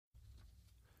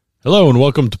Hello and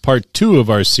welcome to part 2 of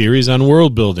our series on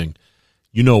world building.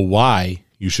 You know why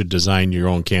you should design your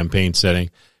own campaign setting.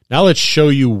 Now let's show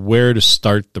you where to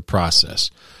start the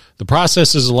process. The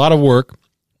process is a lot of work,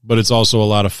 but it's also a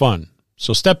lot of fun.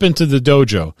 So step into the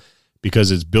dojo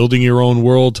because it's Building Your Own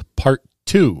World part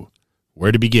 2.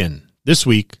 Where to begin? This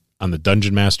week on the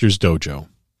Dungeon Masters Dojo.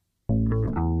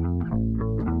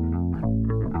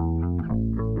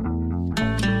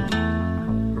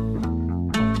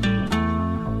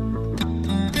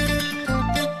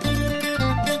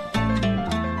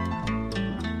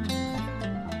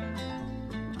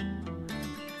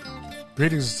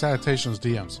 Greetings and salutations,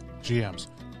 DMs, GMs,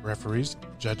 referees,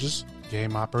 judges,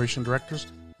 game operation directors,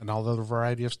 and all other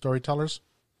variety of storytellers.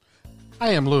 I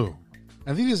am Lou,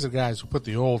 and these are the guys who put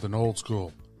the old in old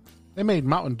school. They made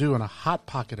Mountain Dew in a Hot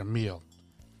Pocket a meal,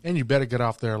 and you better get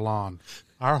off their lawn.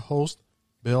 Our host,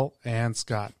 Bill and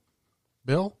Scott.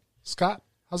 Bill, Scott,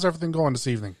 how's everything going this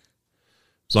evening?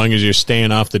 As long as you're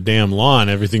staying off the damn lawn,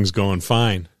 everything's going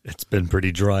fine. It's been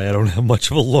pretty dry. I don't have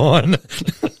much of a lawn.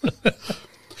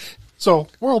 So,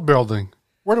 world building,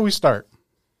 where do we start?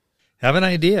 Have an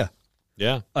idea.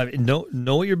 Yeah. I mean,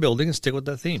 know what you're building and stick with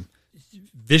that theme.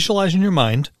 Visualize in your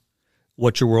mind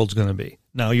what your world's going to be.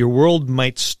 Now, your world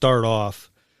might start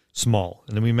off small,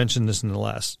 and then we mentioned this in the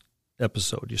last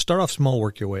episode. You start off small,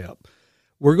 work your way up.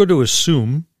 We're going to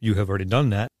assume you have already done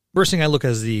that. First thing I look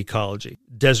at is the ecology.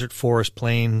 Desert, forest,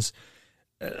 plains,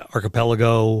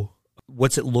 archipelago.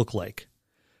 What's it look like?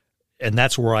 And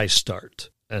that's where I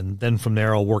start. And then from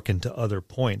there, I'll work into other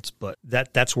points. But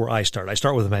that's where I start. I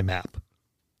start with my map.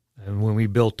 And when we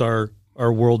built our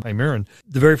world, Hymerin,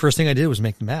 the very first thing I did was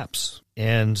make the maps.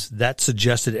 And that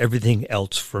suggested everything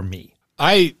else for me.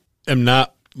 I am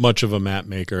not much of a map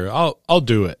maker. I'll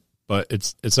do it, but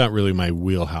it's not really my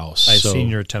wheelhouse. I've seen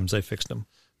your attempts. I fixed them.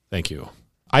 Thank you.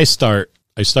 I start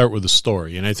with a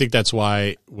story, and I think that's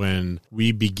why when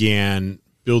we began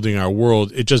building our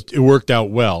world, it worked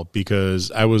out well because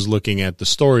I was looking at the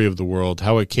story of the world,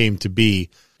 how it came to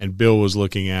be, and Bill was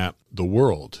looking at the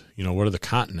world. You know, what are the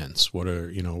continents? What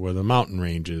are, where are the mountain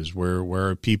ranges? Where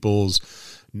are people's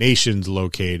nations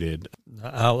located?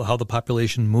 How the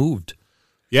population moved.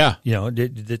 Yeah.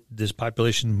 Did this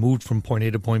population moved from point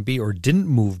A to point B or didn't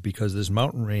move because of this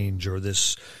mountain range or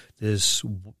this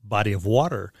body of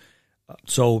water?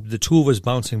 So the two of us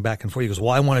bouncing back and forth. He goes,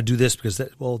 well, I want to do this because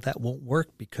that won't work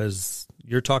because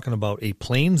you're talking about a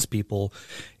plains people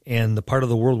and the part of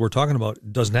the world we're talking about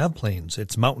doesn't have plains.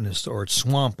 It's mountainous or it's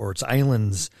swamp or it's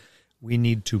islands. We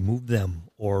need to move them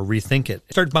or rethink it.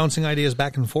 Start bouncing ideas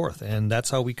back and forth, and that's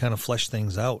how we kind of flesh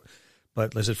things out.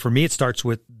 But as I said, for me, it starts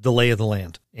with the lay of the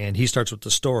land, and he starts with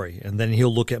the story, and then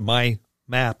he'll look at my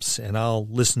maps, and I'll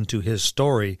listen to his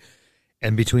story.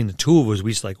 And between the two of us,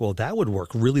 we just like, well, that would work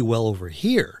really well over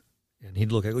here. And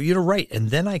he'd look at, well, you're right.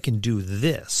 And then I can do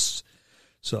this.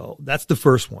 So that's the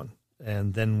first one.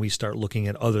 And then we start looking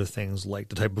at other things like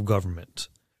the type of government.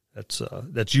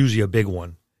 That's usually a big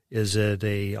one. Is it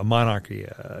a monarchy,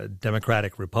 a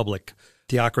democratic republic,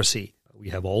 theocracy?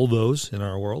 We have all those in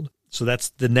our world. So that's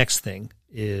the next thing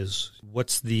is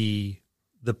what's the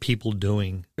people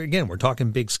doing. Again, we're talking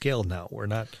big scale now. We're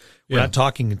not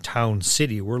talking town,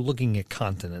 city. We're looking at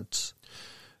continents.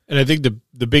 And I think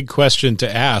the big question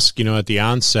to ask, at the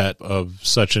onset of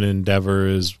such an endeavor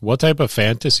is what type of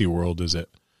fantasy world is it?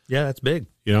 Yeah, that's big.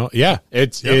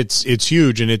 It's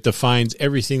huge, and it defines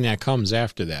everything that comes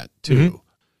after that too.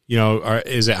 Mm-hmm.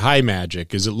 Is it high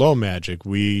magic? Is it low magic?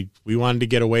 We wanted to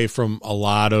get away from a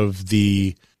lot of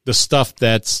the stuff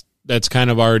that's kind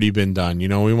of already been done.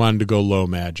 We wanted to go low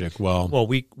magic. Well,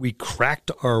 we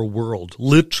cracked our world,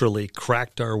 literally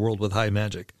cracked our world with high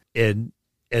magic and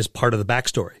as part of the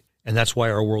backstory. And that's why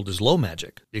our world is low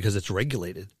magic, because it's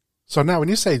regulated. So now when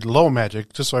you say low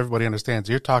magic, just so everybody understands,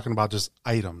 you're talking about just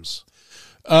items.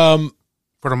 For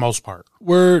the most part.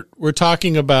 We're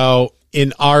talking about,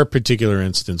 in our particular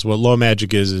instance, what low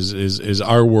magic is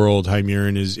our world,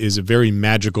 Hymerin, is a very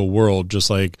magical world,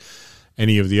 just like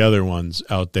any of the other ones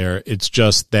out there. It's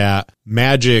just that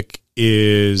magic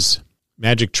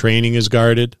training is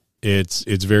guarded. It's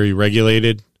very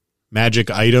regulated.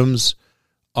 Magic items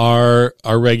are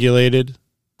regulated.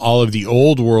 All of the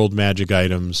old world magic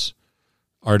items,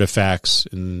 artifacts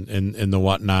and the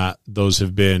whatnot, those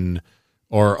have been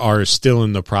or are still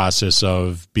in the process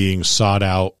of being sought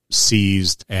out,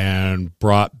 seized, and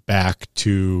brought back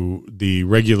to the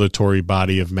regulatory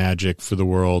body of magic for the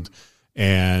world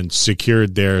and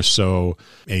secured there, so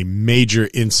a major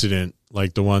incident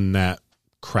like the one that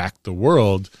cracked the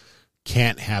world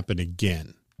can't happen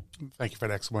again. Thank you for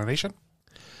the explanation.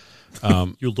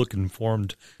 You look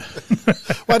informed.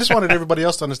 Well, I just wanted everybody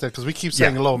else to understand because we keep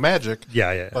saying low magic.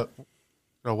 Yeah.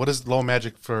 But what is low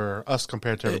magic for us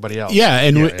compared to everybody else? Yeah,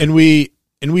 and we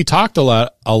talked a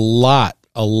lot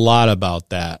about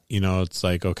that. It's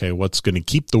like, okay, what's going to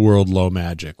keep the world low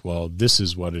magic? Well, this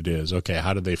is what it is. Okay,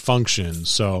 how do they function?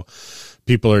 So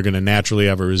people are going to naturally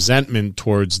have a resentment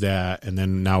towards that, and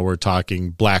then now we're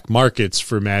talking black markets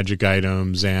for magic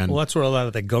items, and well, that's where a lot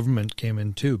of the government came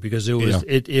in too, because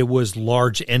it was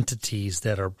large entities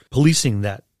that are policing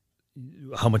that,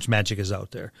 how much magic is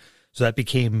out there. So that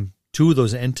became two of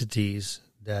those entities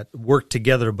that work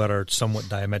together but are somewhat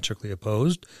diametrically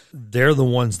opposed. They're the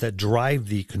ones that drive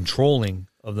the controlling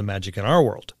of the magic in our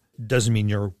world. Doesn't mean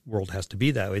your world has to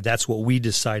be that way. That's what we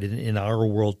decided in our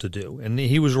world to do. And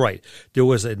he was right. There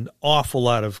was an awful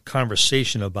lot of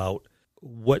conversation about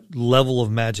what level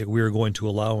of magic we were going to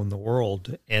allow in the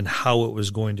world and how it was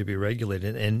going to be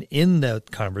regulated. And in that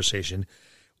conversation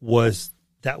was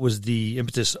the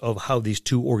impetus of how these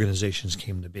two organizations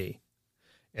came to be,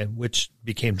 and which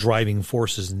became driving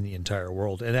forces in the entire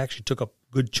world, and actually took up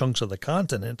good chunks of the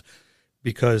continent,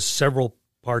 because several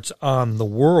parts on the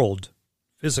world,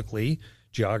 physically,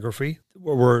 geography,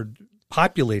 were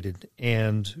populated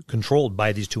and controlled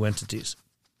by these two entities.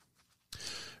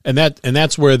 And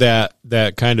that's where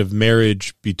that kind of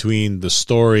marriage between the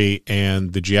story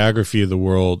and the geography of the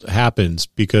world happens,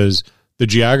 because the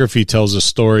geography tells a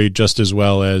story just as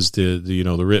well as the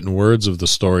written words of the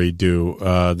story do.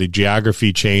 The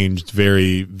geography changed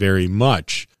very, very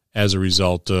much as a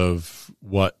result of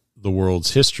what the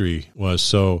world's history was.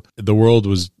 So the world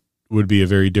would be a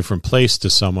very different place to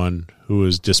someone who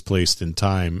was displaced in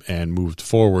time and moved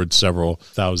forward several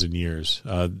thousand years.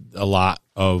 A lot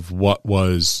of what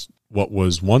was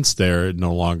once there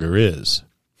no longer is,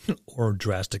 or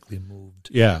drastically moved.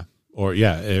 Yeah, or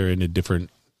in a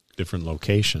different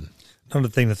location. Another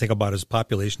thing to think about is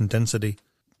population density.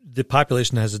 The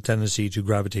population has a tendency to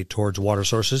gravitate towards water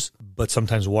sources, but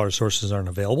sometimes water sources aren't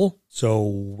available. So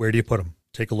where do you put them?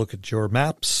 Take a look at your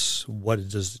maps. What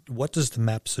does the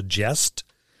map suggest?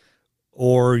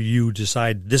 Or you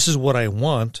decide, this is what I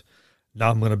want. Now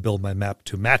I'm going to build my map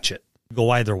to match it. Go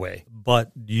either way.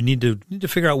 But you need to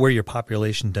figure out where your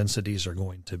population densities are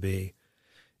going to be.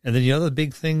 And then the other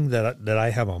big thing that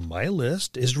I have on my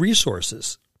list is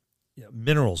resources.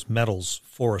 Minerals, metals,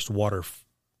 forest, water,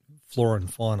 flora,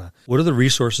 and fauna. What are the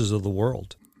resources of the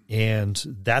world? And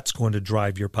that's going to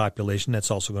drive your population.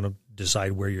 That's also going to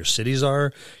decide where your cities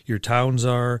are, your towns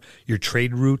are, your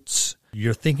trade routes.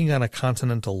 You're thinking on a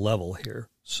continental level here.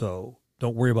 So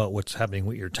don't worry about what's happening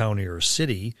with your town or your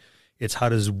city. It's how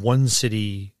does one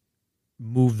city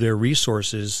move their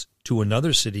resources to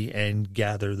another city and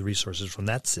gather the resources from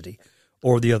that city,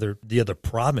 or the other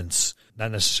province,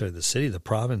 not necessarily the city, the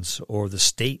province or the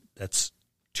state that's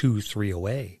 2-3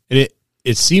 away. And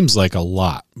it seems like a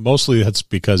lot. Mostly that's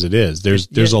because it is.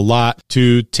 There's a lot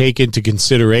to take into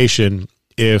consideration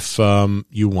if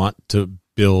you want to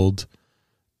build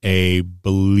a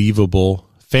believable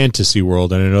fantasy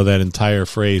world. And I know that entire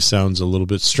phrase sounds a little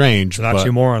bit strange. It's an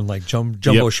oxymoron, like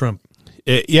jumbo shrimp.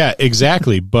 Yeah,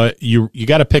 exactly. But you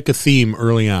got to pick a theme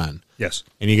early on. Yes.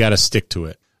 And you got to stick to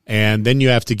it. And then you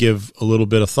have to give a little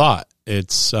bit of thought.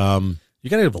 It's you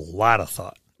got to give a lot of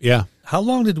thought. Yeah. How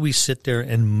long did we sit there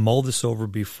and mull this over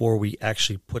before we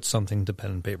actually put something to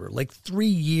pen and paper? Like 3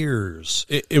 years.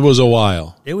 It was a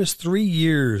while. It was 3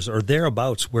 years or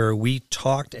thereabouts where we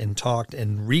talked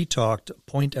and re-talked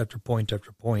point after point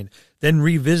after point, then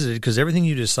revisited, because everything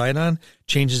you decide on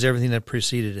changes everything that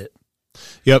preceded it.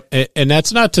 Yep, and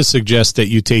that's not to suggest that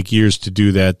you take years to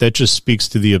do that. That just speaks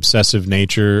to the obsessive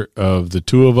nature of the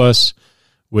two of us,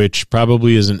 which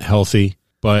probably isn't healthy.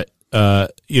 But,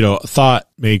 thought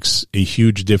makes a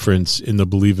huge difference in the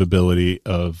believability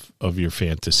of your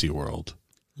fantasy world.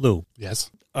 Lou.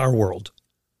 Yes? Our world.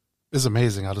 It's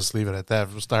amazing. I'll just leave it at that.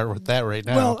 We'll start with that right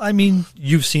now. Well, I mean,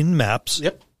 you've seen maps.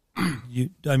 Yep.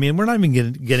 We're not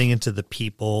even getting into the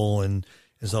people and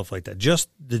stuff like that. Just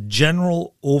the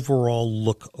general overall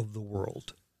look of the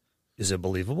world. Is it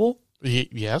believable?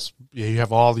 Yes. You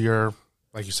have all your,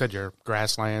 like you said, your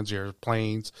grasslands, your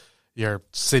plains, your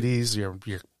cities, your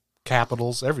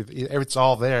capitals, everything. It's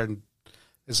all there, and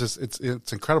it's just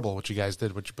it's incredible what you guys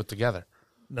did, what you put together.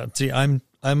 Now, see, I'm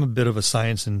a bit of a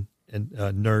science and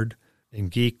nerd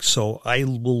and geek, so I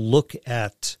will look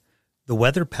at the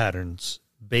weather patterns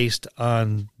based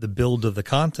on the build of the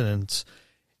continents.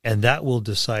 And that will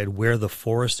decide where the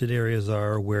forested areas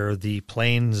are, where the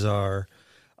plains are.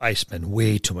 I spend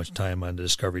way too much time on the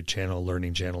Discovery Channel,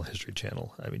 Learning Channel, History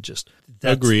Channel. I mean,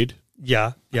 Agreed.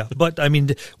 Yeah. But I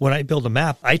mean, when I build a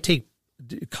map, I take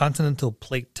continental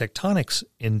plate tectonics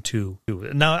into.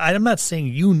 Now, I'm not saying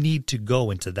you need to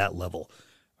go into that level.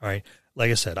 All right.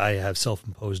 Like I said, I have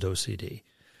self-imposed OCD.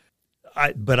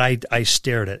 But I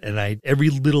stared at it, and every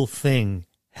little thing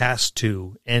has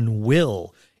to and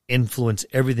will influence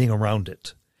everything around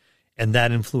it. And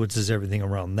that influences everything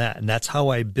around that. And that's how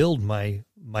I build my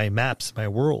maps, my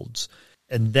worlds.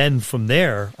 And then from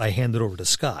there, I hand it over to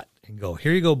Scott and go,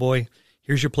 here you go, boy.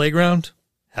 Here's your playground.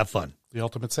 Have fun. The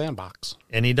ultimate sandbox.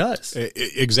 And he does.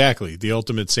 Exactly. The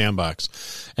ultimate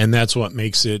sandbox. And that's what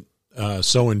makes it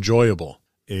so enjoyable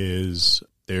is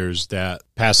there's that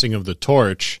passing of the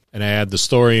torch, and I add the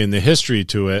story and the history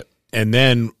to it. And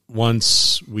then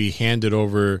once we hand it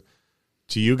over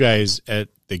to you guys at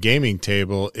the gaming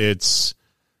table, it's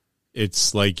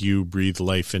like you breathe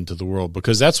life into the world,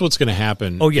 because that's what's going to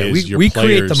happen. Oh yeah, we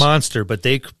create the monster, but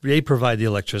they provide the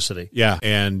electricity. Yeah,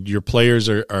 and your players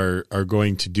are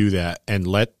going to do that, and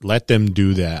let them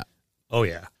do that. Oh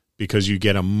yeah, because you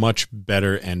get a much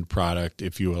better end product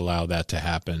if you allow that to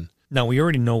happen. Now, we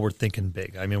already know we're thinking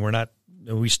big. I mean,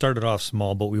 we started off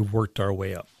small, but we worked our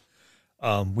way up.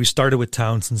 We started with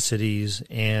towns and cities,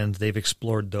 and they've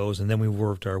explored those, and then we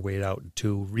worked our way out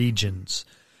to regions.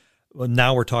 Well,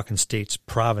 now we're talking states,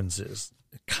 provinces,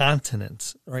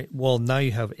 continents, right? Well, now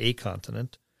you have a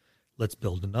continent. Let's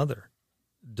build another.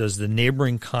 Does the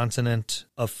neighboring continent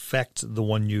affect the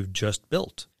one you've just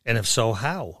built? And if so,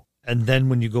 how? And then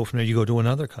when you go from there, you go to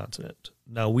another continent.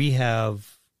 Now, we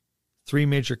have 3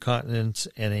 major continents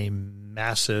and a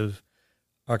massive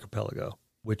archipelago,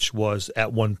 which was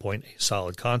at one point a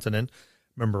solid continent.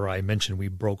 Remember, I mentioned we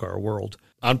broke our world.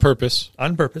 On purpose.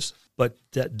 On purpose. But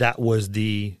that was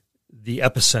the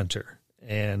epicenter,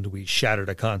 and we shattered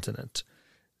a continent.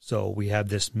 So we have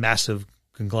this massive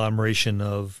conglomeration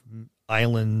of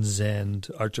islands and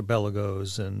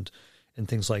archipelagos and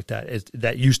things like that.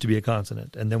 That used to be a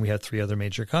continent. And then we had 3 other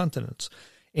major continents.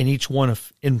 And each one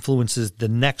influences the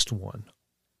next one,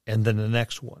 and then the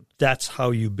next one. That's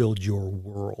how you build your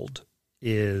world,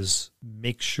 is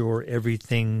make sure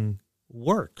everything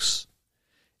works.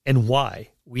 And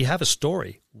why? We have a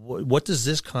story. What does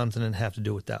this continent have to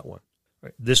do with that one?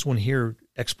 Right. This one here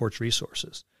exports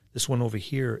resources. This one over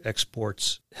here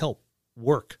exports help,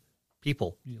 work,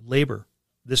 people, labor.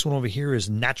 This one over here is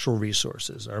natural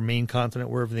resources. Our main continent,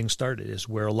 where everything started, is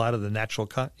where a lot of the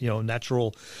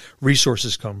natural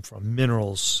resources come from.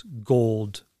 Minerals,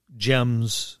 gold,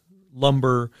 gems,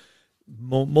 lumber,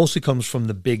 mostly comes from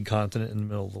the big continent in the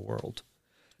middle of the world.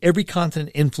 Every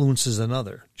continent influences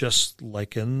another, just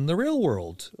like in the real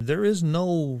world. There is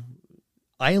no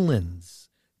islands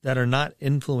that are not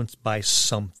influenced by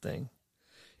something.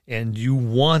 And you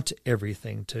want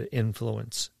everything to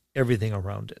influence everything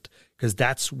around it, because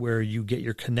that's where you get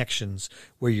your connections,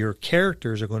 where your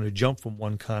characters are going to jump from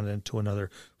one continent to another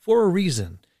for a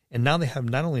reason. And now they have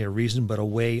not only a reason, but a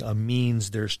way, a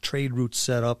means. There's trade routes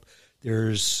set up.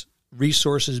 There's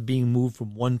resources being moved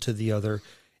from one to the other,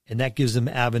 and that gives them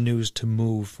avenues to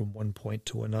move from one point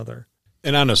to another.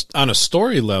 And on a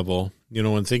story level,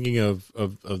 when thinking of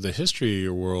the history of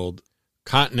your world,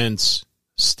 continents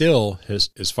still,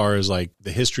 as far as like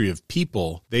the history of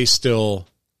people, they still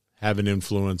have an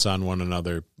influence on one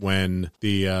another. When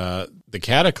the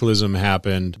cataclysm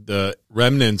happened, the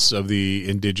remnants of the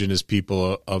indigenous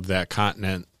people of that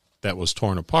continent that was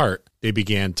torn apart, they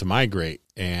began to migrate,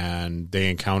 and they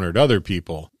encountered other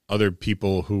people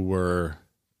who were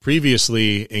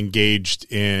previously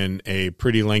engaged in a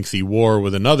pretty lengthy war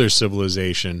with another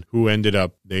civilization, who ended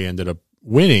up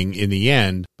winning in the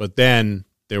end. But then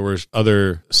there were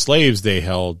other slaves they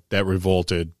held that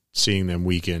revolted, seeing them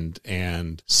weakened,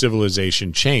 and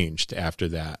civilization changed after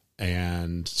that.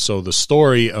 And so the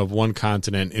story of one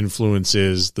continent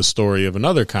influences the story of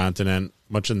another continent,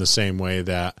 much in the same way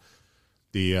that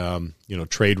the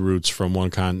trade routes from one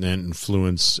continent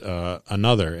influence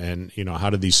another. And how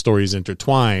do these stories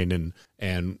intertwine,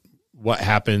 and what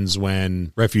happens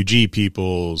when refugee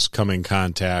peoples come in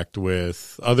contact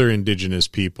with other indigenous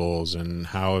peoples, and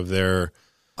how have their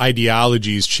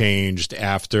ideologies changed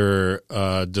after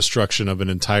destruction of an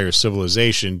entire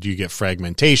civilization? Do you get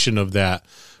fragmentation of that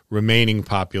remaining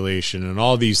population? And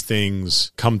all these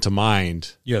things come to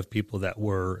mind. You have people that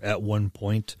were at one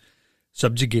point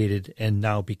subjugated and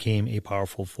now became a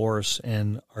powerful force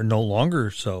and are no longer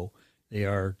so.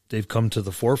 They've come to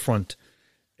the forefront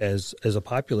as a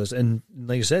populace. And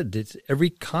like I said, every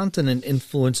continent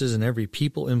influences and every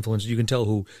people influences. You can tell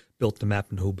who built the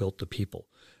map and who built the people.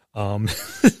 And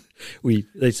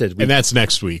that's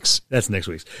next week's. That's next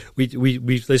week's.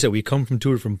 They said we come from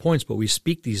 2 different points, but we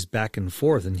speak these back and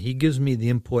forth, and he gives me the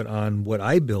input on what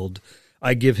I build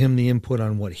I give him the input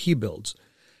on what he builds.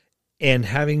 And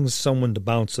having someone to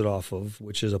bounce it off of,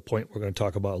 which is a point we're going to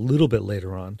talk about a little bit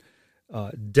later on,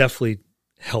 definitely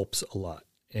helps a lot.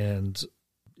 And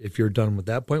if you're done with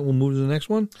that point, we'll move to the next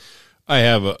one. I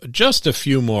have just a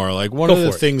few more. Like one of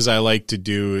the things I like to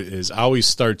do is always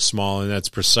start small, and that's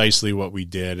precisely what we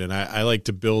did. And I like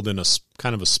to build in a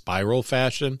kind of a spiral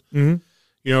fashion. Mm-hmm.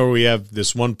 You know, we have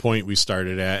this one point we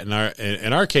started at.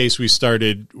 In our case, we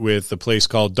started with a place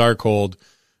called Darkhold,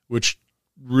 which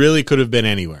really could have been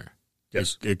anywhere.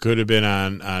 Yes, it could have been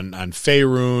on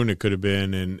Faerun. It could have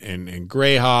been in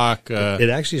Greyhawk. It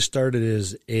actually started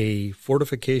as a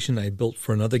fortification I built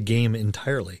for another game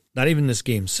entirely. Not even this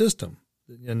game system,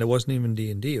 and it wasn't even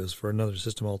D&D. It was for another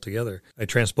system altogether. I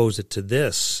transposed it to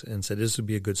this and said this would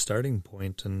be a good starting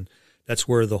point, and that's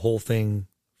where the whole thing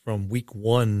from week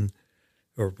one,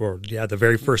 or the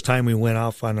very first time we went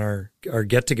off on our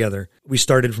get together, we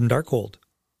started from Darkhold,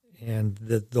 and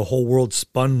the whole world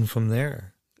spun from there.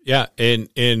 Yeah,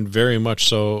 and very much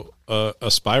so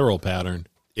a spiral pattern.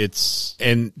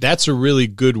 And that's a really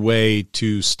good way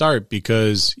to start,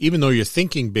 because even though you're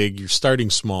thinking big, you're starting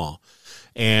small.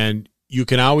 And you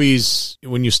can always,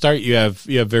 when you start, you have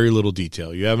very little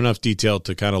detail. You have enough detail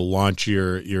to kind of launch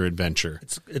your adventure.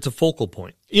 It's a focal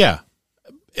point. Yeah.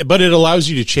 But it allows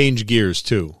you to change gears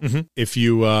too. Mm-hmm. If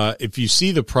you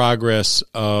see the progress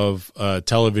of a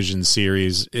television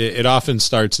series, it often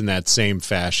starts in that same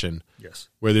fashion. Yes.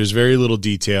 Where there's very little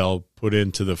detail put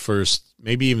into the first,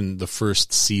 maybe even the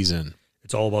first season.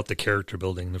 It's all about the character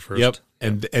building, the first. Yep.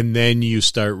 And then you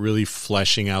start really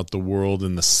fleshing out the world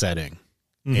and the setting.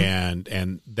 Mm-hmm.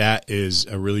 And that is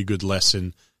a really good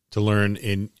lesson to learn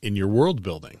in your world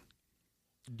building.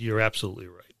 You're absolutely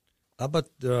right. How about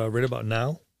right about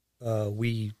now,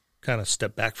 we kind of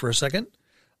step back for a second.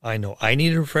 I know I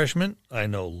need a refreshment. I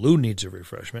know Lou needs a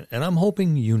refreshment. And I'm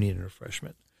hoping you need a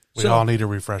refreshment. We all need a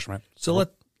refreshment. So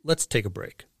let's take a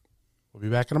break. We'll be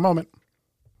back in a moment.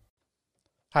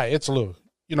 Hi, it's Lou.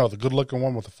 You know, the good-looking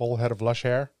one with a full head of lush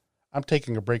hair? I'm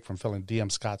taking a break from filling DM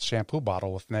Scott's shampoo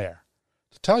bottle with Nair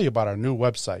to tell you about our new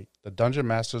website,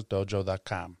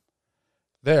 thedungeonmastersdojo.com.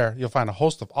 There, you'll find a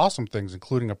host of awesome things,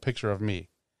 including a picture of me.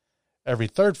 Every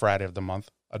third Friday of the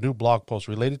month, a new blog post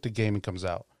related to gaming comes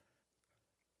out.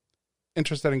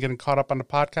 Interested in getting caught up on the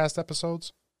podcast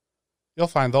episodes? You'll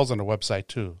find those on the website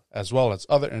too, as well as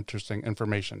other interesting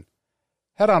information.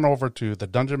 Head on over to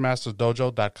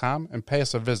thedungeonmastersdojo.com and pay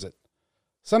us a visit.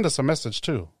 Send us a message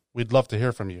too. We'd love to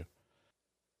hear from you.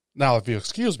 Now, if you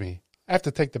excuse me, I have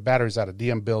to take the batteries out of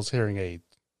DM Bill's hearing aid.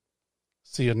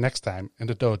 See you next time in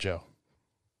the dojo.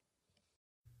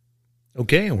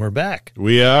 Okay, and we're back.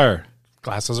 We are.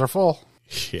 Glasses are full.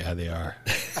 Yeah, they are.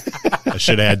 I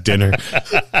should have had dinner.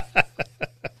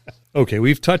 Okay,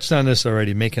 we've touched on this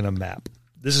already, making a map.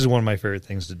 This is one of my favorite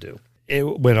things to do. It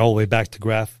went all the way back to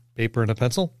graph paper and a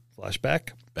pencil,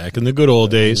 flashback. Back in the good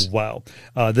old days. Wow.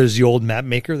 There's the old map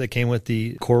maker that came with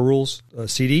the Core Rules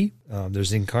CD.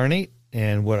 There's Incarnate.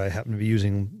 And what I happen to be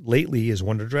using lately is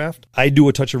Wonderdraft. I do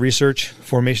a touch of research,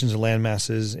 formations of land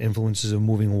masses, influences of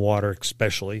moving water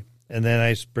especially. And then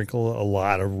I sprinkle a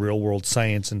lot of real-world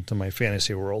science into my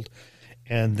fantasy world.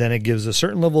 And then it gives a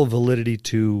certain level of validity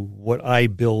to what I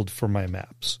build for my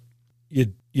maps.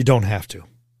 You don't have to.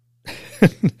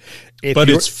 But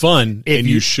it's fun, and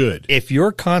you should. If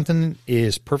your continent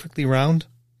is perfectly round,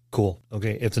 cool.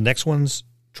 Okay. If the next one's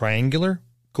triangular,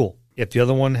 cool. If the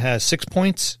other one has 6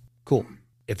 points, cool.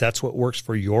 If that's what works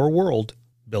for your world,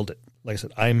 build it. Like I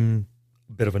said, I'm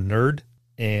a bit of a nerd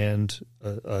and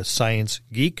a science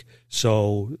geek,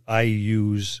 so I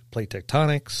use plate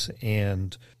tectonics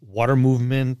and water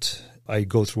movement. I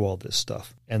go through all this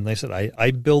stuff. And like I said,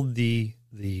 I build the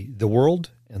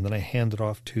world, and then I hand it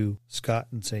off to Scott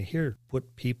and say, here,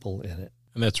 put people in it.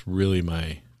 And that's really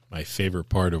my favorite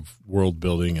part of world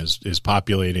building is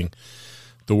populating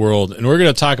the world. And we're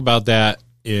going to talk about that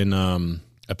in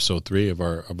episode 3 of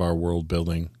our world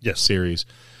building series,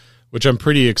 which I'm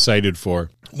pretty excited for.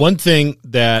 One thing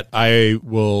that I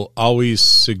will always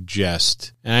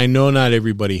suggest, and I know not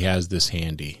everybody has this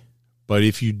handy, but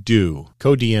if you do,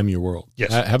 co-DM your world.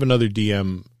 Yes. Have another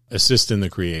DM assist in the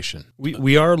creation.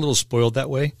 We are a little spoiled that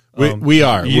way. We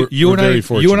are. We're very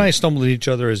fortunate. You and I stumbled at each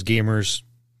other as gamers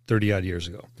 30-odd years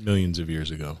ago. Millions of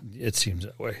years ago. It seems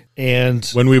that way. And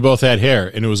when we both had hair,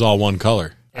 and it was all one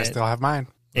color. I still have mine.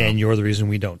 And you're the reason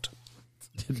we don't.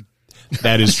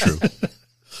 That is true.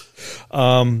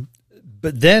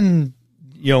 But then,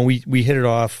 we hit it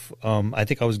off. I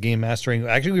think I was game mastering.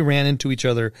 Actually, we ran into each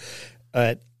other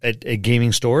at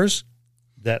gaming stores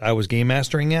that I was game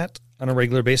mastering at on a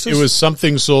regular basis. It was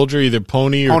something soldier, either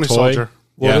pony or toy. Soldier.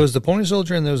 Well, Yeah. there was the Pony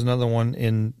Soldier, and there was another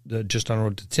one just on the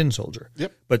road to Tin Soldier.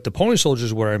 Yep. But the Pony Soldier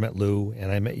is where I met Lou,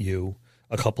 and I met you,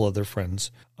 a couple other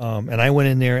friends. And I went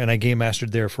in there, and I game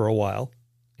mastered there for a while,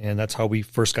 and that's how we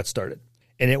first got started.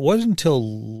 And it wasn't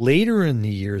until later in the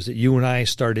years that you and I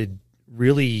started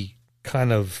really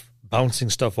kind of bouncing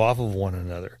stuff off of one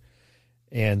another.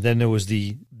 And then there was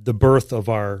the birth of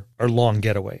our long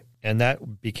getaway. And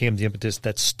that became the impetus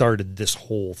that started this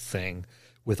whole thing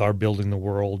with our building the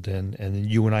world and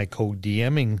you and I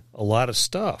co-DMing a lot of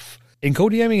stuff. And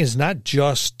co-DMing is not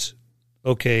just,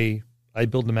 okay, I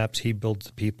build the maps, he builds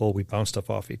the people, we bounce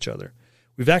stuff off each other.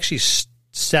 We've actually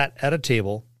sat at a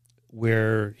table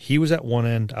where he was at one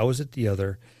end, I was at the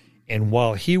other, and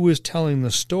while he was telling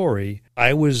the story,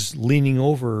 I was leaning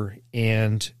over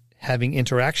and having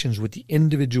interactions with the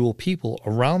individual people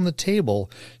around the table,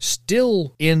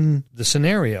 still in the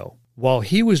scenario. While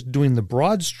he was doing the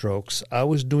broad strokes, I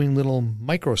was doing little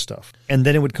micro stuff. And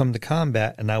then it would come to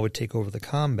combat, and I would take over the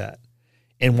combat.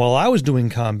 And while I was doing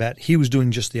combat, he was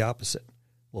doing just the opposite.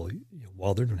 Well,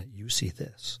 while they're doing it, you see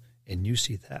this, and you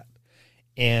see that.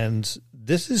 And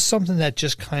this is something that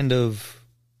just kind of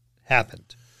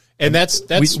happened. And that's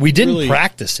we didn't really,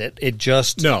 practice it. It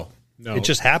just no, it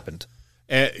just happened.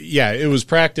 Yeah, it was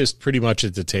practiced pretty much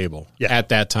at the table. Yeah. At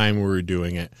that time we were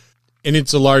doing it. And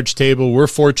it's a large table. We're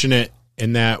fortunate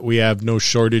in that we have no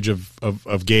shortage of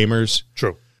gamers.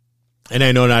 True. And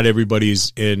I know not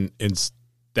everybody's in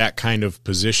that kind of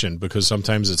position because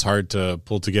sometimes it's hard to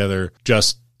pull together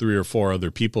just 3 or 4 other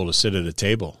people to sit at a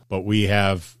table. But we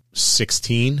have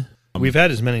 16. We've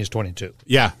had as many as 22.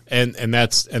 Yeah, and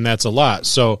that's a lot.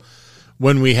 So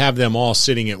when we have them all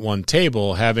sitting at one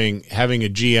table, having a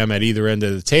GM at either end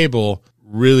of the table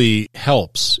really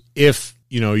helps if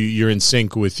you're in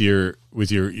sync with your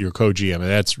co-GM,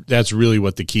 and that's really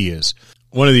what the key is.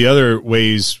 One of the other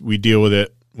ways we deal with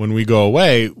it when we go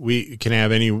away, we can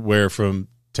have anywhere from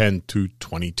 10 to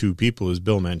 22 people, as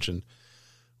Bill mentioned.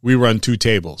 We run 2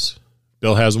 tables.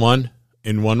 Bill has one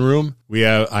in one room.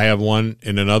 I have one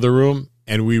in another room,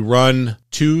 and we run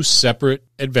 2 separate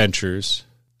adventures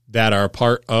that are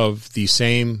part of the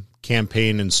same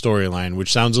campaign and storyline,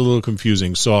 which sounds a little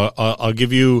confusing. So I'll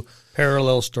give you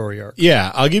parallel story arc.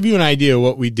 Yeah, I'll give you an idea of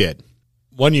what we did.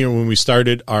 One year when we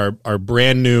started our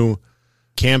brand new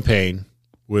campaign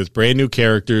with brand new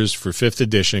characters for 5th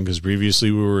edition, because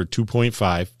previously we were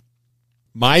 2.5,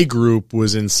 my group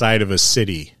was inside of a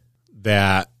city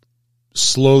that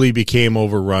slowly became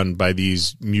overrun by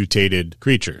these mutated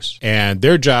creatures. And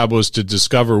their job was to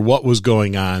discover what was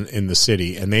going on in the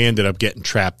city, and they ended up getting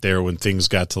trapped there when things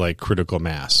got to like critical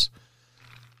mass.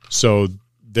 So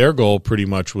their goal pretty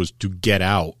much was to get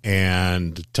out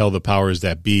and tell the powers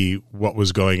that be what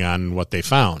was going on and what they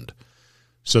found.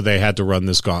 So they had to run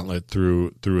this gauntlet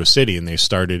through a city, and they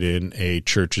started in a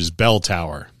church's bell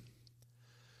tower.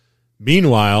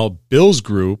 Meanwhile, Bill's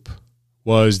group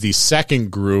was the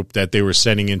second group that they were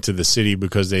sending into the city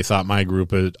because they thought my group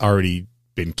had already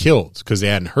been killed because they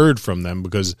hadn't heard from them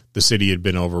because the city had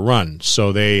been overrun.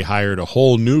 So they hired a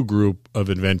whole new group of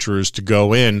adventurers to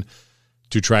go in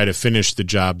to try to finish the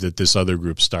job that this other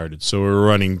group started. So we were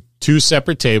running 2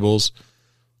 separate tables,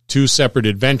 2 separate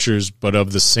adventures, but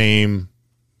of the same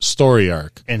story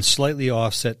arc. And slightly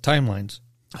offset timelines.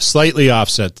 Slightly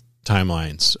offset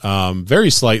timelines.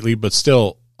 Very slightly, but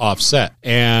still offset.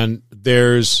 And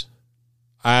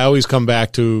I always come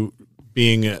back to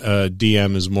being a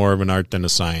DM is more of an art than a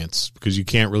science because you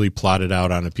can't really plot it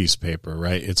out on a piece of paper,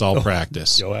 right? It's all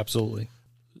practice. Oh, absolutely.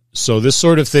 So this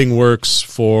sort of thing works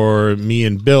for me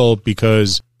and Bill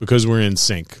because we're in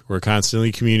sync. We're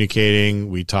constantly communicating.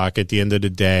 We talk at the end of the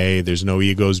day. There's no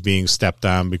egos being stepped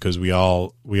on because we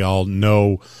all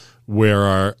know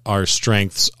where our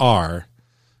strengths are,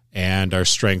 and our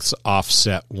strengths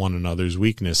offset one another's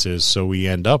weaknesses. So we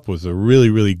end up with a really,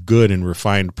 really good and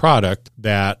refined product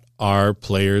that our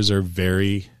players are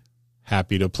very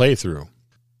happy to play through.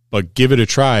 But give it a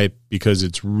try because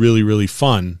it's really, really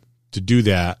fun to do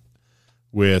that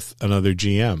with another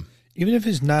GM. Even if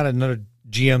it's not another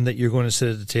GM that you're going to sit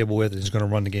at the table with and is going to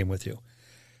run the game with you.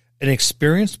 An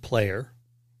experienced player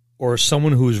or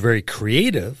someone who is very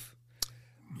creative.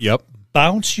 Yep.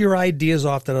 Bounce your ideas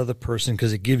off that other person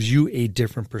because it gives you a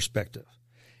different perspective.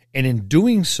 And in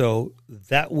doing so,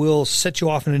 that will set you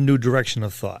off in a new direction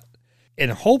of thought.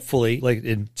 And hopefully, like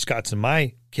in Scott's and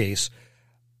my case,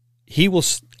 he will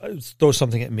throw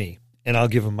something at me and I'll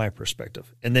give him my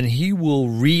perspective. And then he will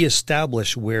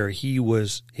reestablish where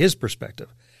his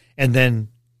perspective and then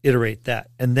iterate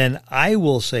that. And then I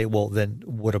will say, well, then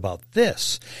what about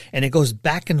this? And it goes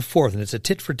back and forth and it's a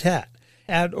tit for tat.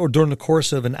 Or during the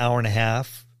course of an hour and a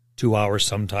half, 2 hours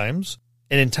sometimes.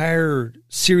 an entire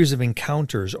series of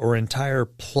encounters or entire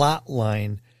plot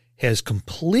line has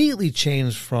completely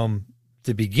changed from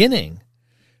the beginning,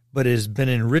 but has been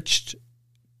enriched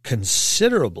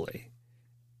considerably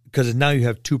because now you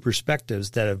have two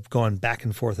perspectives that have gone back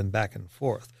and forth and back and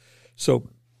forth. So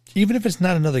even if it's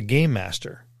not another game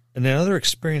master, and another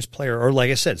experienced player, or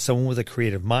like I said, someone with a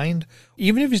creative mind,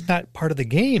 even if he's not part of the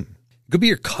game, it could be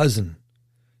your cousin,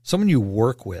 someone you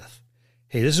work with.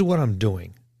 Hey, this is what I'm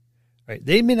doing. Right?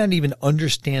 They may not even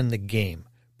understand the game,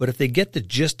 but if they get the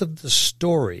gist of the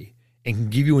story and can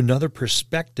give you another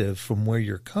perspective from where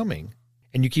you're coming,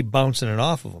 and you keep bouncing it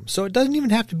off of them. So it doesn't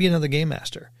even have to be another game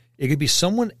master. It could be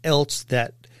someone else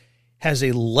that has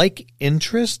a like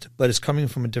interest, but is coming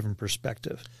from a different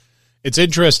perspective. It's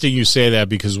interesting you say that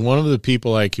because one of the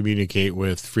people I communicate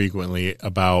with frequently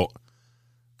about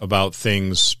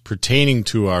things pertaining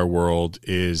to our world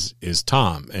is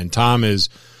Tom. And Tom is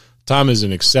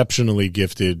an exceptionally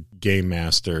gifted game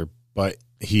master, but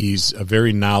he's a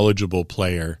very knowledgeable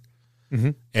player.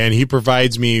 Mm-hmm. And he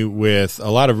provides me with a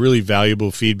lot of really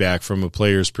valuable feedback from a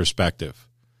player's perspective.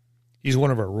 He's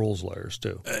one of our rules lawyers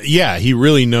too. Yeah, he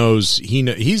really knows. He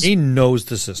knows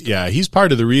the system. Yeah, he's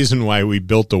part of the reason why we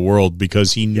built the world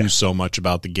because he knew so much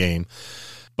about the game.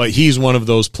 But he's one of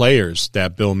those players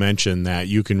that Bill mentioned that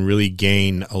you can really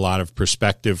gain a lot of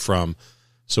perspective from.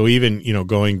 So even,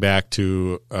 going back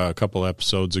to a couple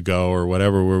episodes ago or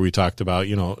whatever where we talked about,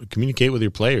 communicate with your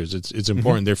players. It's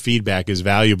important. Mm-hmm. Their feedback is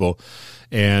valuable.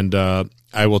 And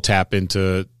I will tap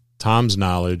into Tom's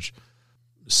knowledge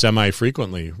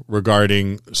semi-frequently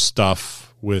regarding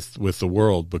stuff with the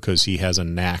world because he has a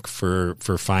knack for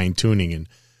fine-tuning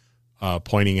and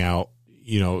pointing out,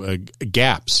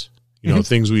 gaps,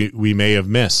 things we may have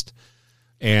missed.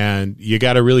 And you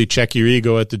got to really check your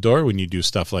ego at the door when you do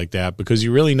stuff like that because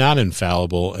you're really not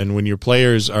infallible. And when your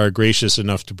players are gracious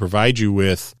enough to provide you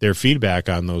with their feedback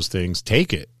on those things,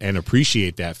 take it and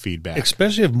appreciate that feedback.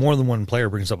 Especially if more than one player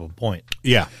brings up a point.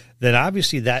 Yeah. Then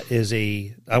obviously that is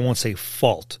I won't say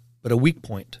fault, but a weak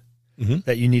point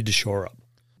that you need to shore up.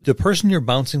 The person you're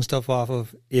bouncing stuff off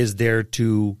of is there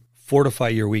to fortify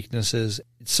your weaknesses.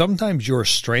 Sometimes your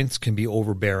strengths can be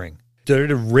overbearing. They're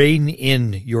to rein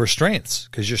in your strengths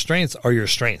because your strengths are your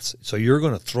strengths. So you're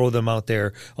going to throw them out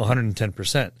there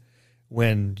 110%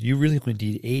 when you really would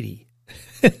need 80.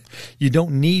 You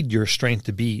don't need your strength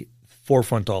to be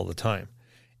forefront all the time.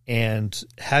 And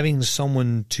having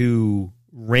someone to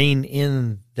rein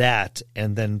in that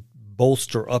and then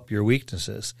bolster up your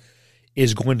weaknesses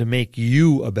is going to make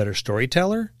you a better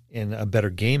storyteller and a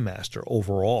better game master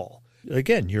overall.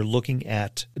 Again, you're looking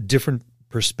at a different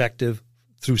perspective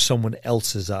through someone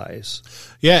else's eyes.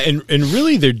 Yeah, and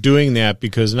really they're doing that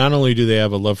because not only do they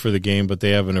have a love for the game, but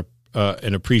they have an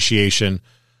appreciation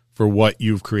for what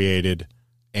you've created,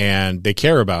 and they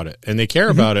care about it. And they care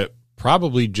about it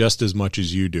probably just as much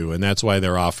as you do, and that's why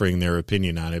they're offering their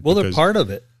opinion on it. Well, they're part of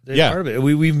it. Part of it.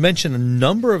 We've mentioned a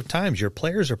number of times your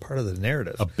players are part of the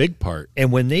narrative. A big part.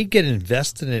 And when they get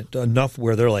invested in it enough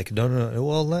where they're like, no,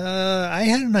 well, I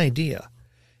had an idea.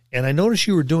 And I noticed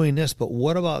you were doing this, but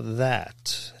what about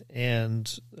that?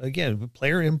 And again,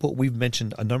 player input we've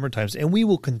mentioned a number of times, and we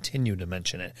will continue to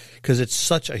mention it because it's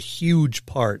such a huge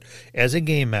part as a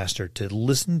game master to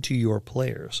listen to your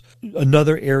players.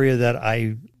 Another area that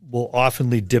I will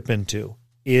oftenly dip into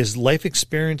is life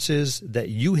experiences that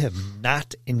you have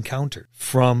not encountered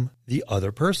from the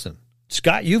other person.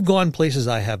 Scott, you've gone places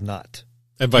I have not.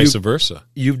 And vice versa.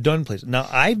 You've done places. Now,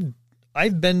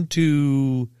 I've been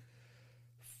to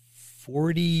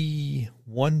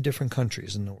 41 different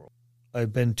countries in the world.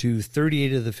 I've been to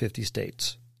 38 of the 50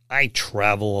 states. I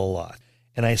travel a lot,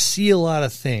 and I see a lot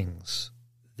of things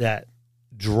that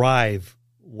drive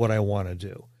what I want to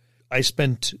do. I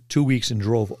spent 2 weeks and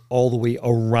drove all the way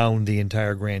around the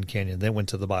entire Grand Canyon, then went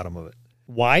to the bottom of it.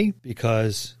 Why?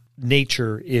 Because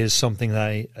nature is something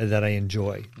that I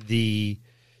enjoy.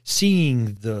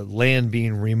 Seeing the land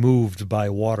being removed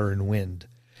by water and wind.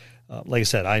 Like I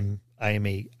said, I'm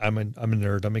a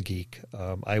nerd. I'm a geek.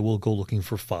 I will go looking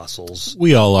for fossils.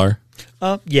 We all are.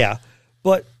 Yeah,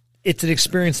 but it's an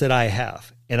experience that I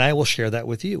have, and I will share that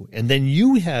with you. And then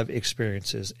you have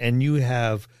experiences, and you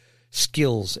have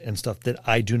skills and stuff that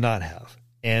I do not have.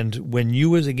 And when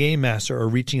you as a game master are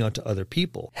reaching out to other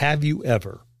people, have you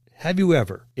ever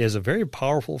is a very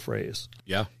powerful phrase.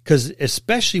 Yeah. Because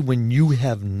especially when you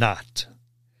have not,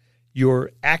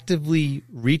 you're actively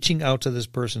reaching out to this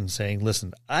person saying,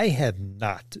 listen, I have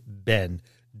not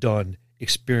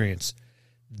experienced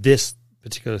this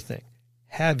particular thing.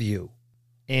 Have you?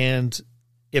 And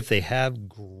if they have,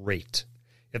 great.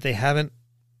 If they haven't,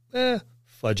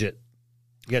 fudge it.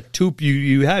 You got two.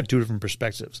 You have two different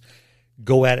perspectives.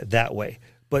 Go at it that way.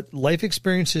 But life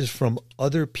experiences from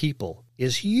other people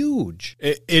is huge.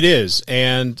 It is.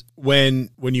 And when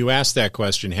you ask that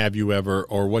question, have you ever,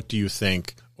 or what do you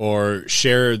think, or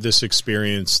share this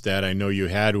experience that I know you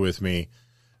had with me,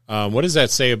 what does that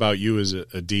say about you as a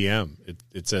DM?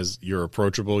 It says you're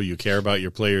approachable, you care about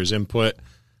your players' input,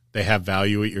 they have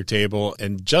value at your table,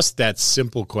 and just that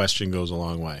simple question goes a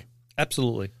long way.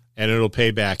 Absolutely. And it'll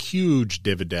pay back huge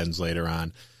dividends later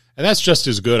on. And that's just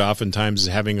as good oftentimes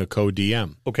as having a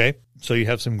co-DM. Okay, so you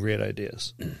have some great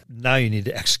ideas. Now you need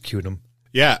to execute them.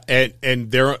 Yeah,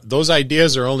 and those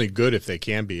ideas are only good if they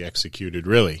can be executed,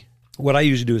 really. What I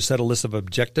usually do is set a list of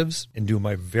objectives and do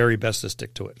my very best to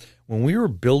stick to it. When we were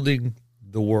building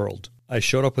the world, I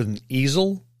showed up with an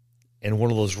easel and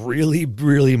one of those really,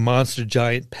 really monster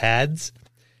giant pads.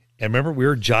 And remember, we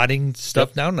were jotting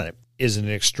stuff down on it. Is it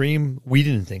an extreme? We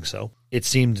didn't think so. It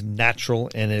seemed natural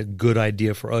and a good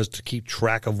idea for us to keep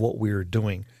track of what we were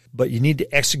doing. But you need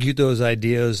to execute those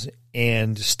ideas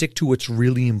and stick to what's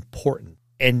really important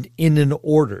and in an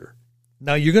order.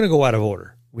 Now, you're going to go out of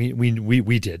order. We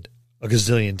did a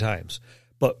gazillion times.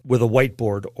 But with a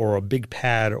whiteboard or a big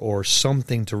pad or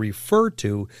something to refer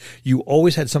to, you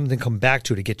always had something to come back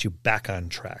to get you back on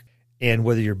track. And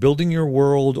whether you're building your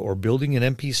world or building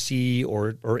an NPC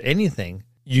or anything,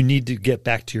 you need to get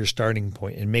back to your starting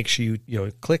point and make sure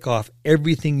you click off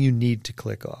everything you need to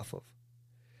click off of.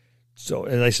 So,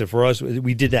 and like I said, for us,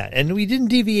 we did that. And we didn't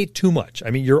deviate too much.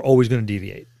 I mean, you're always going to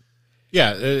deviate.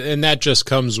 Yeah, and that just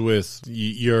comes with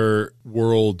your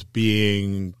world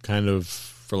being kind of,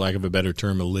 for lack of a better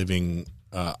term, a living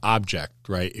object,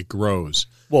 right? It grows.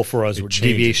 Well, for us,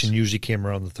 deviation usually came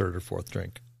around the third or fourth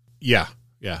drink. Yeah.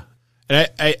 And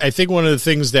I think one of the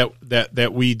things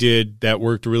that we did that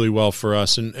worked really well for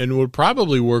us and would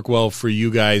probably work well for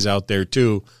you guys out there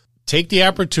too, take the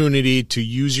opportunity to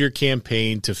use your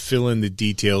campaign to fill in the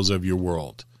details of your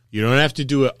world. You don't have to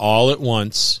do it all at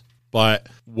once, but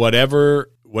whatever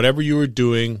you are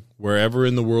doing, wherever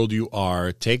in the world you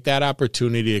are, take that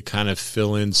opportunity to kind of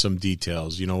fill in some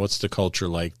details. What's the culture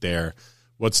like there?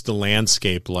 What's the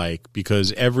landscape like?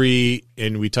 Because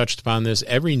and we touched upon this,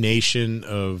 every nation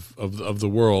of the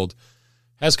world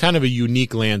has kind of a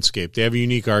unique landscape. They have a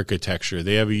unique architecture.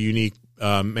 They have a unique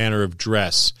manner of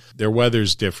dress. Their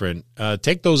weather's different.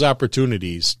 Take those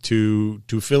opportunities to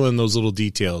fill in those little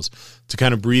details, to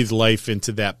kind of breathe life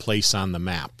into that place on the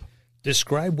map.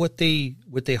 Describe what they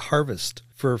harvest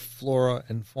for flora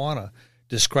and fauna.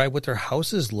 Describe what their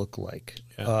houses look like.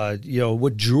 Yeah.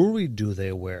 What jewelry do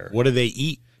they wear? What do they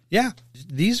eat? Yeah.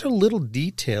 These are little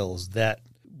details that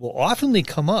will often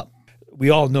come up. We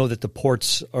all know that the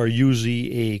ports are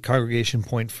usually a congregation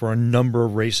point for a number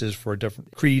of races, for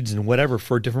different creeds and whatever,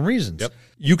 for different reasons. Yep.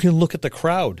 You can look at the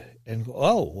crowd and go,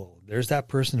 oh, well, there's that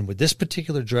person with this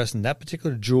particular dress and that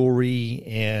particular jewelry,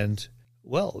 and,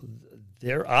 well,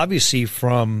 they're obviously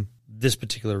from this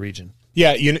particular region.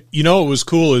 Yeah, what was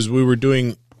cool is we were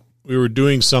doing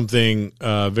something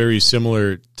very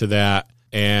similar to that,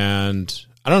 and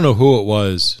I don't know who it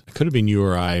was. It could have been you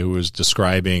or I who was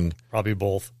describing probably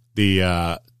both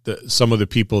some of the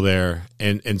people there,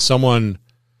 and someone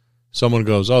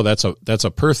goes, oh, that's a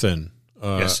Perthan.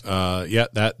 Yes. Yeah,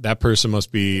 that person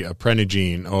must be a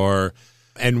Prenigine.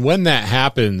 And when that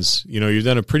happens, you've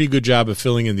done a pretty good job of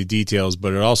filling in the details,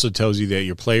 but it also tells you that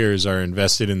your players are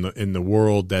invested in the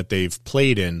world that they've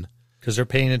played in. Because they're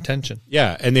paying attention.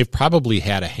 Yeah, and they've probably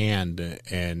had a hand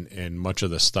in much of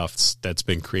the stuff that's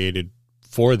been created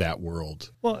for that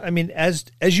world. Well, I mean, as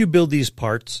you build these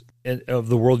parts of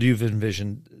the world you've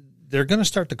envisioned, they're going to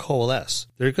start to coalesce.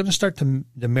 They're going to start to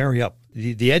marry up.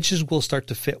 The edges will start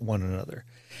to fit one another.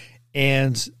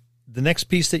 And the next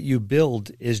piece that you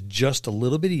build is just a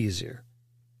little bit easier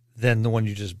than the one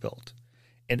you just built.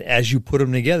 And as you put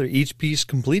them together, each piece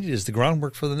completed is the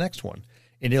groundwork for the next one.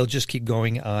 And it'll just keep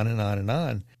going on and on and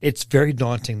on. It's very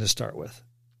daunting to start with.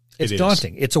 It's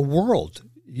daunting. It's a world.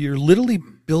 You're literally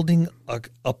building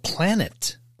a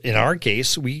planet. In our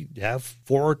case, we have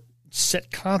 4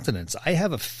 set continents. I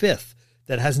have a 5th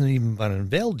that hasn't even been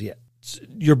unveiled yet.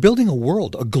 You're building a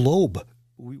world, a globe.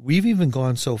 We've even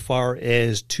gone so far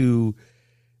as to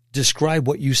describe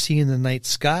what you see in the night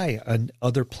sky on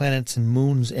other planets and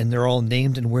moons, and they're all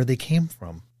named and where they came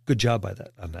from. Good job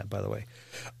on that, by the way.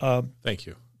 Thank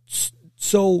you.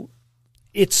 So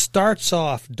it starts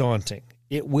off daunting.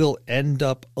 It will end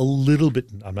up a little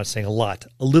bit, I'm not saying a lot,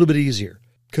 a little bit easier,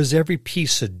 because every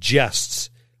piece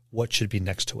suggests what should be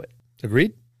next to it.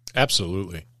 Agreed?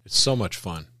 Absolutely. It's so much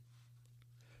fun.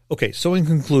 Okay, so in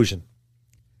conclusion,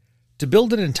 to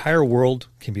build an entire world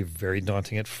can be very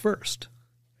daunting at first.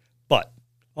 But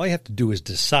All you have to do is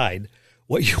decide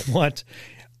what you want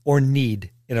or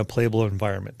need in a playable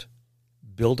environment.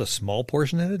 Build a small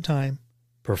portion at a time,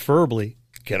 preferably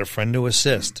get a friend to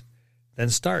assist, then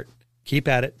start. Keep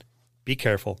at it. Be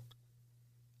careful.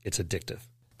 It's addictive.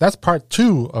 That's part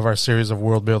 2 of our series of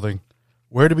world building.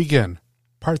 Where to begin?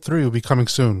 Part 3 will be coming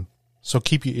soon, so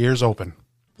keep your ears open.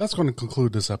 That's going to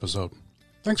conclude this episode.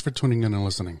 Thanks for tuning in and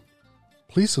listening.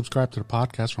 Please subscribe to the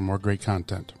podcast for more great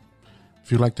content.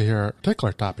 If you'd like to hear a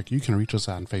particular topic, you can reach us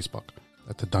on Facebook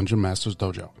at the Dungeon Masters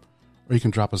Dojo, or you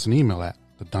can drop us an email at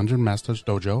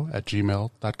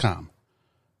thedungeonmastersdojo@gmail.com.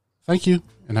 Thank you,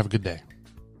 and have a good day.